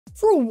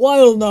For a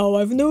while now,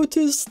 I've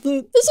noticed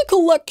that there's a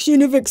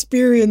collection of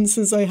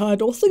experiences I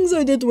had or things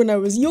I did when I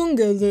was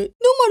younger that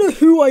no matter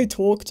who I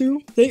talk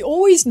to, they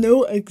always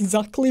know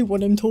exactly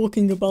what I'm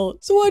talking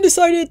about. So I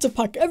decided to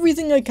pack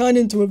everything I can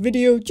into a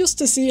video just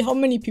to see how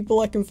many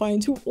people I can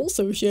find who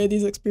also share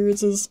these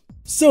experiences.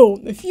 So,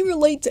 if you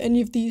relate to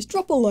any of these,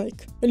 drop a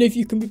like. And if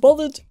you can be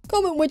bothered,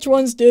 comment which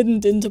ones did and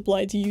didn't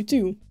apply to you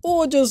too.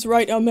 Or just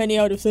write how many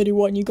out of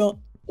 31 you got.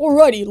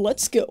 Alrighty,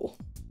 let's go.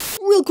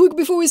 Real quick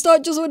before we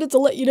start, just wanted to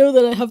let you know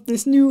that I have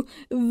this new,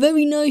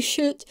 very nice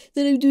shirt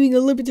that I'm doing a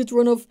limited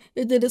run of,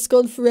 and that it's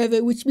gone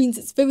forever, which means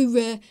it's very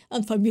rare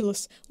and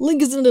fabulous.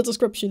 Link is in the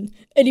description.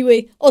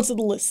 Anyway, onto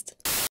the list.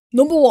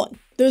 Number 1.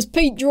 Those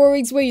paint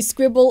drawings where you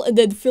scribble and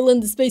then fill in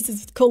the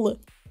spaces with colour.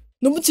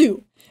 Number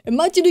 2.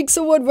 Imagining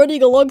someone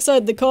running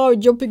alongside the car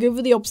and jumping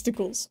over the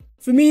obstacles.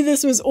 For me,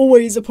 this was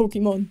always a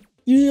Pokemon.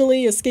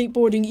 Usually a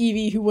skateboarding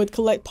Eevee who would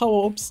collect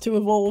power-ups to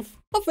evolve.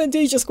 Our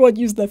Fantasia squad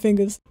used their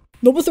fingers.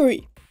 Number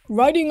 3.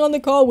 Riding on the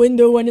car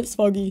window when it's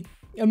foggy.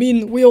 I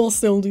mean, we all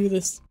still do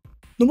this.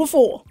 Number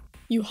 4.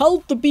 You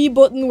held the B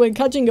button when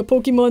catching a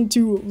Pokemon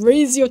to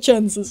raise your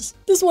chances.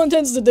 This one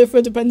tends to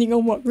differ depending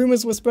on what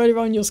rumours were spread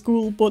around your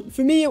school, but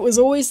for me it was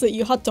always that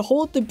you had to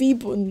hold the B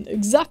button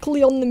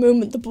exactly on the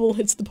moment the ball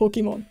hits the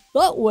Pokemon.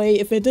 That way,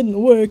 if it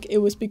didn't work, it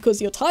was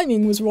because your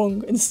timing was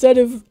wrong, instead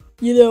of,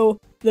 you know,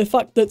 the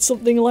fact that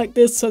something like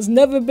this has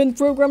never been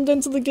programmed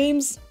into the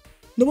games.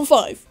 Number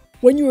 5.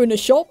 When you were in a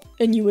shop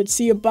and you would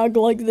see a bag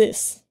like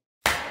this.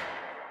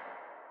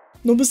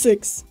 Number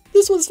 6.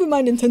 This one's for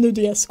my Nintendo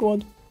DS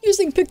squad.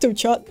 Using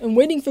PictoChat and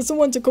waiting for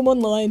someone to come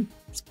online.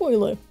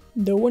 Spoiler,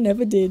 no one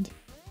ever did.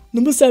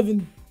 Number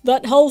 7.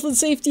 That health and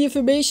safety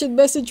information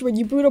message when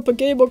you boot up a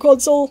game or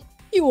console.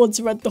 You want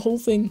to read the whole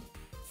thing.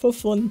 For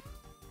fun.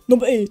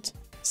 Number 8.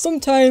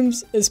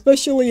 Sometimes,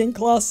 especially in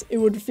class, it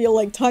would feel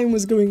like time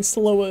was going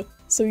slower,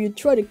 so you'd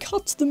try to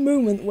cut the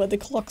moment where the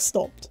clock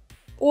stopped.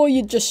 Or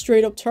you'd just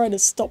straight up try to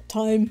stop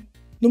time.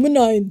 Number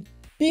 9.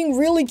 Being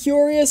really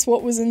curious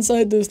what was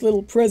inside those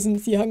little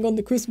presents you hung on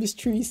the Christmas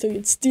tree so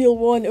you'd steal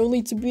one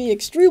only to be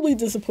extremely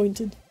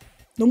disappointed.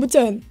 Number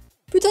 10.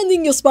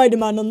 Pretending you're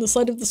Spider-Man on the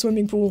side of the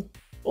swimming pool.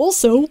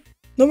 Also,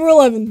 number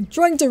 11.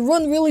 Trying to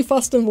run really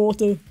fast in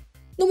water.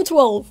 Number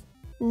 12.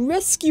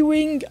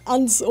 Rescuing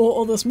ants or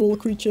other small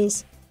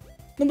creatures.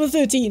 Number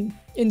 13.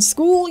 In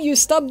school, you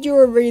stabbed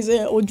your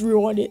eraser or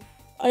drew on it.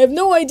 I have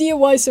no idea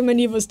why so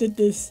many of us did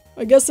this.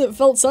 I guess it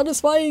felt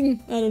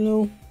satisfying? I don't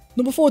know.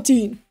 Number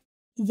 14.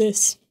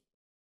 This.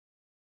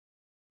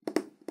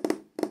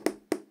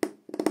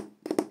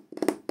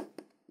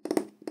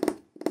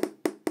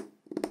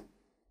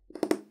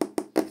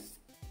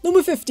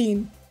 Number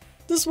 15.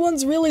 This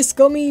one's really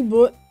scummy,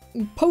 but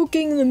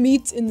poking the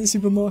meat in the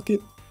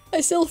supermarket. I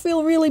still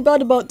feel really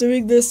bad about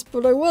doing this,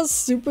 but I was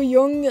super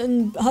young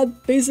and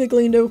had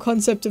basically no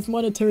concept of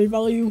monetary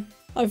value.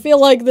 I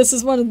feel like this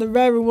is one of the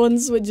rarer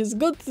ones, which is a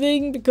good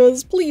thing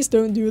because please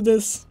don't do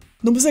this.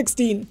 Number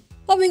 16.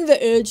 Having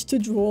the urge to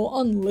draw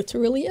on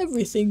literally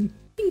everything,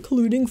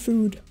 including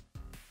food.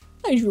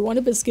 I drew on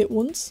a biscuit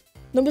once.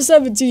 Number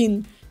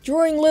 17.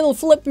 Drawing little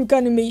flipbook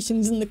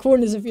animations in the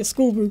corners of your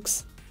school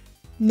books.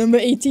 Number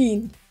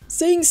 18.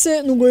 Saying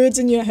certain words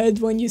in your head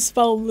when you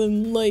spell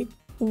them, like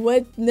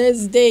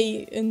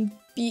Wednesday and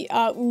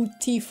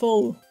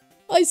beautiful.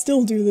 I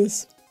still do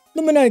this.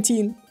 Number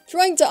 19.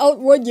 Trying to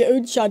outrun your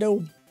own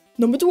shadow.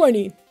 Number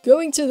 20.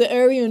 Going to the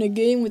area in a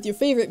game with your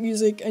favourite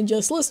music and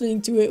just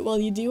listening to it while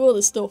you do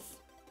other stuff.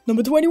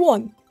 Number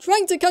 21.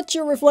 Trying to catch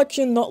your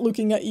reflection not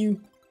looking at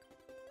you.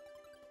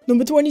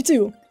 Number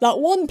 22. That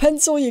one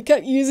pencil you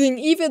kept using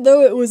even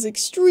though it was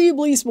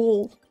extremely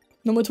small.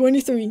 Number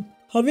 23.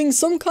 Having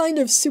some kind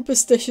of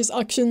superstitious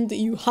action that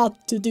you had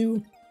to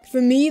do.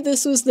 For me,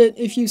 this was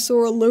that if you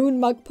saw a lone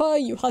magpie,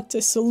 you had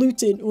to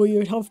salute it or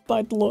you'd have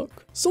bad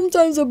luck.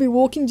 Sometimes I'd be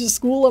walking to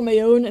school on my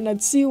own and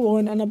I'd see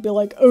one and I'd be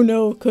like, oh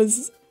no,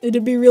 because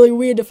it'd be really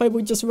weird if I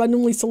would just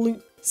randomly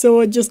salute.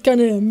 So I'd just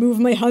kind of move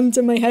my hand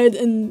to my head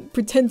and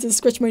pretend to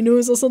scratch my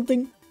nose or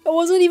something. I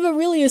wasn't even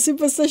really a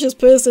superstitious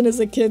person as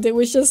a kid, it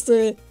was just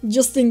a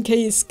just in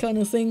case kind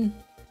of thing.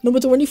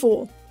 Number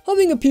 24.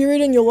 Having a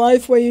period in your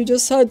life where you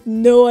just had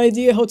no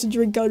idea how to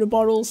drink out of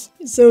bottles.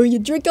 So you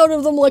drink out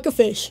of them like a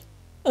fish.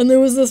 And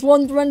there was this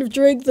one brand of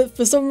drink that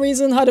for some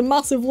reason had a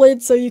massive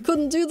lid so you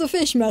couldn't do the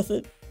fish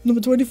method.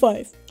 Number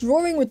 25.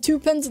 Drawing with 2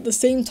 pens at the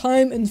same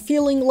time and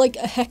feeling like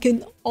a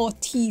heckin'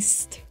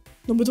 artiste.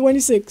 Number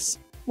 26.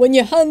 When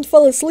your hand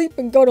fell asleep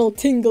and got all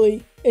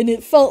tingly, and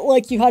it felt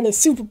like you had a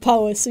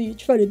superpower so you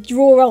try to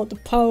draw out the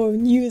power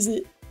and use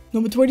it.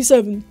 Number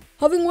 27.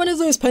 Having one of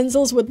those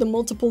pencils with the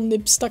multiple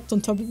nibs stacked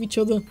on top of each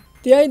other.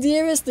 The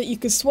idea is that you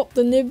could swap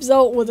the nibs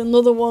out with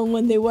another one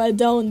when they wear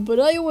down, but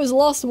I always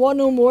lost one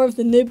or more of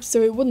the nibs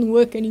so it wouldn't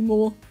work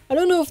anymore. I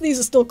don't know if these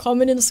are still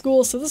common in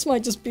school, so this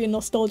might just be a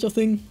nostalgia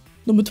thing.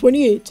 Number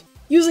 28.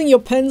 Using your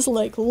pens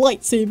like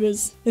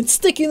lightsabers, and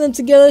sticking them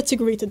together to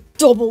create a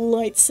double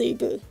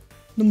lightsaber.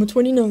 Number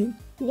 29.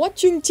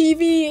 Watching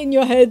TV in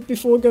your head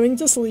before going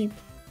to sleep.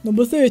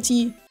 Number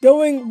 30.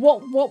 Going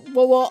what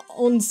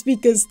on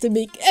speakers to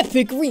make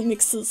epic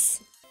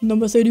remixes.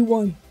 Number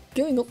 31.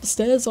 Going up the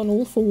stairs on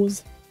all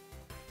fours.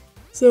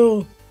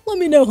 So, let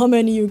me know how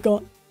many you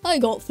got. I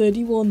got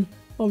 31,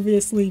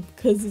 obviously,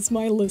 because it's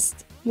my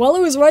list. While I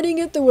was writing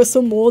it, there were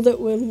some more that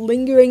were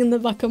lingering in the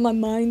back of my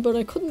mind, but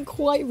I couldn't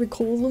quite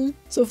recall them.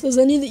 So if there's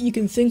any that you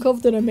can think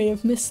of that I may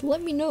have missed,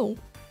 let me know.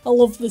 I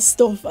love this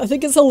stuff. I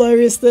think it's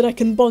hilarious that I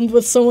can bond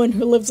with someone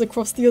who lives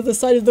across the other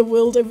side of the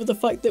world over the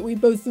fact that we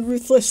both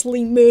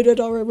ruthlessly murdered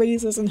our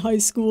erasers in high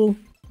school.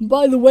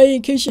 By the way,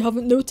 in case you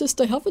haven't noticed,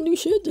 I have a new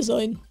shirt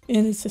design.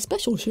 And it's a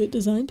special shirt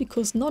design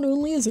because not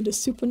only is it a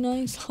super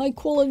nice, high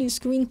quality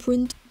screen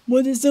print,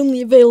 but it's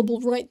only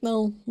available right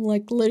now,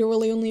 like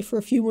literally only for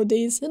a few more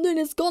days, and then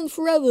it's gone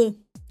forever.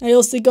 I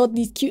also got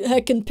these cute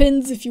heckin'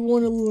 pins if you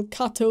want a little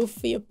Kato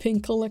for your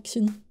pin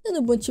collection, and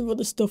a bunch of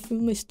other stuff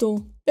in my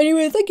store.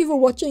 Anyway, thank you for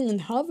watching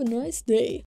and have a nice day.